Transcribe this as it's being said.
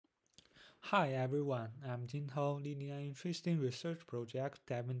Hi everyone, I'm Jintao, leading an interesting research project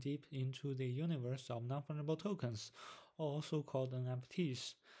diving deep into the universe of non-fungible tokens, also called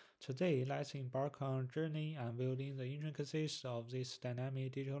NFTs. Today, let's embark on a journey unveiling the intricacies of this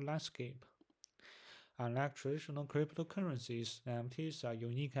dynamic digital landscape. Unlike traditional cryptocurrencies, NFTs are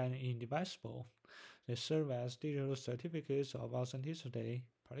unique and indivisible. They serve as digital certificates of authenticity,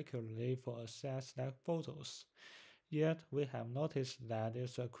 particularly for assets like photos. Yet, we have noticed that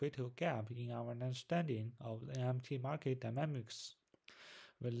there's a critical gap in our understanding of the NFT market dynamics.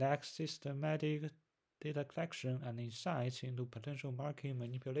 We lack systematic data collection and insights into potential market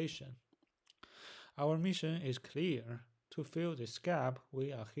manipulation. Our mission is clear. To fill this gap,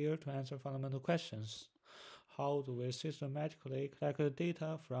 we are here to answer fundamental questions. How do we systematically collect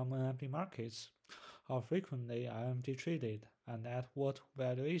data from NFT markets? How frequently are NFT traded, and at what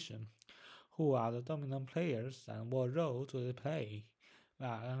valuation? Who are the dominant players and what role do they play?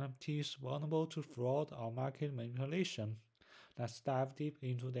 Are NFTs vulnerable to fraud or market manipulation? Let's dive deep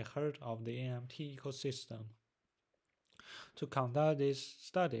into the heart of the NFT ecosystem. To conduct this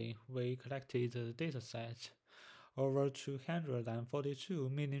study, we collected the dataset. Over 242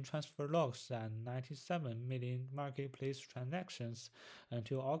 million transfer logs and 97 million marketplace transactions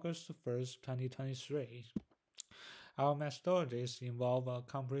until August 1, 2023. Our methodologies involve a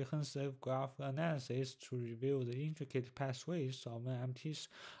comprehensive graph analysis to reveal the intricate pathways of NFTs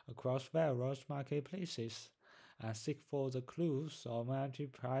across various marketplaces and seek for the clues of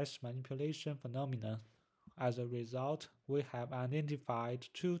NFT price manipulation phenomena. As a result, we have identified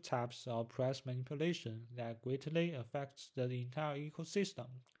two types of price manipulation that greatly affect the entire ecosystem.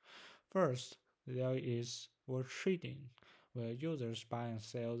 First, there is word trading, where users buy and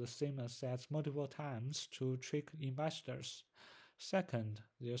sell the same assets multiple times to trick investors. Second,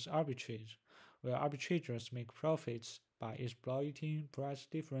 there's arbitrage, where arbitrators make profits by exploiting price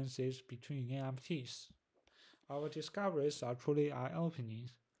differences between NFTs. Our discoveries are truly eye-opening.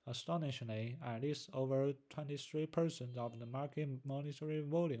 Astonishingly, at least over 23% of the market monetary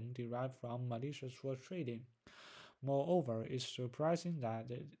volume derived from malicious sword trading. Moreover, it's surprising that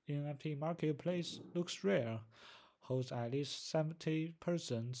the NFT marketplace looks rare, holds at least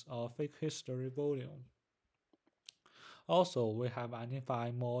 70% of fake history volume. Also, we have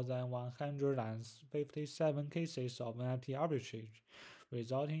identified more than 157 cases of NFT arbitrage,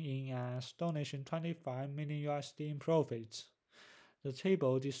 resulting in an astonishing 25 million USD in profits. The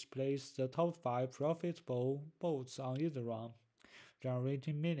table displays the top 5 profitable bots on Ethereum,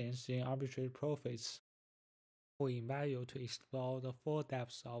 generating millions in arbitrage profits. We invite you to explore the full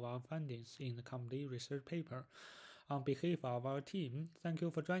depths of our findings in the complete research paper. On behalf of our team, thank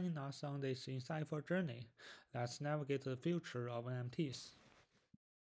you for joining us on this insightful journey. Let's navigate the future of NFTs.